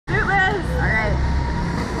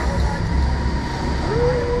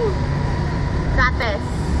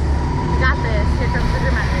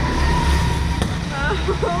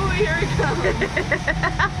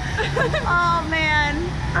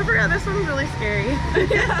scary.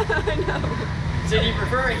 Yeah, I know. So do you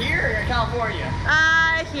prefer it here or California?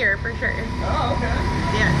 Here for sure. Oh, okay.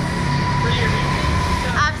 Yes. For you.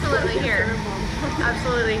 Absolutely here.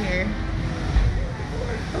 Absolutely here.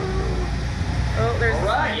 Oh, there's. All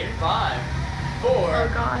right, in 5, 4,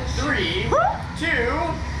 Oh gosh. 3, 2.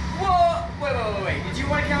 Whoa! Wait. Did you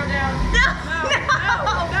want to count down? No,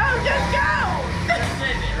 No, just go! Just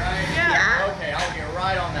send it, right? Yeah. Okay, I'll get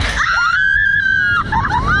right on that.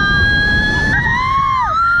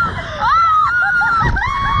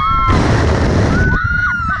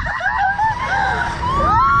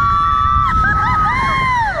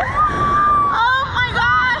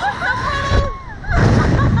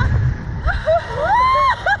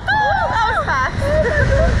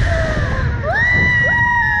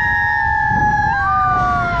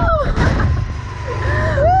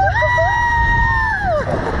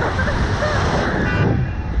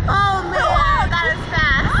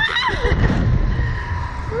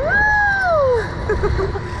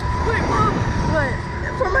 Wait, Mom. What?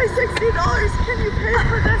 For my $60, can you pay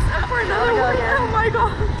for this and for another one? Oh my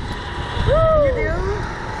god. You do?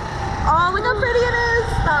 Oh, look how pretty it is.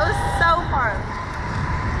 That was so fun.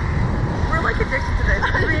 We're like addicted to this.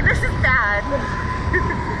 I mean, this is bad.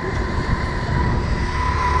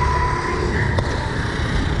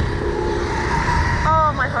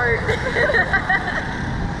 Oh, my heart.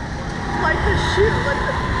 Like the shoe, like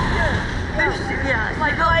the, Yeah.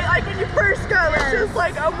 like when you first go, Yes. it's just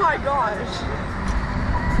like, oh my gosh.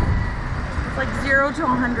 It's like 0 to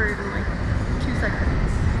 100 in like 2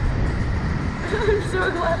 seconds. I'm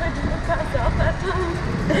so glad I didn't pass out that time.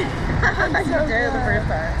 I'm so You did the glad. first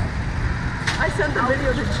time. I sent the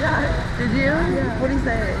video to Jack. Did you? Yeah. What did he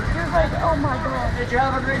say? He was like, oh my god. Did you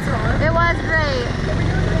have a great time? It was great.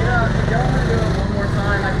 Yeah, if y'all want to do it one more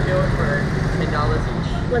time, I can do it for $10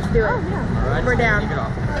 each. Let's do it. Oh yeah. Alright, We're down. Take it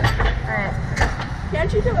off. Alright.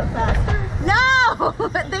 Can't you do it faster? No!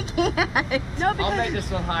 They can't. No, I'll because make this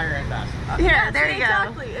one higher and faster. Here, there you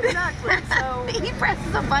exactly. So go. He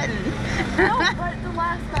presses a button. no, but the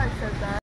last guy said that.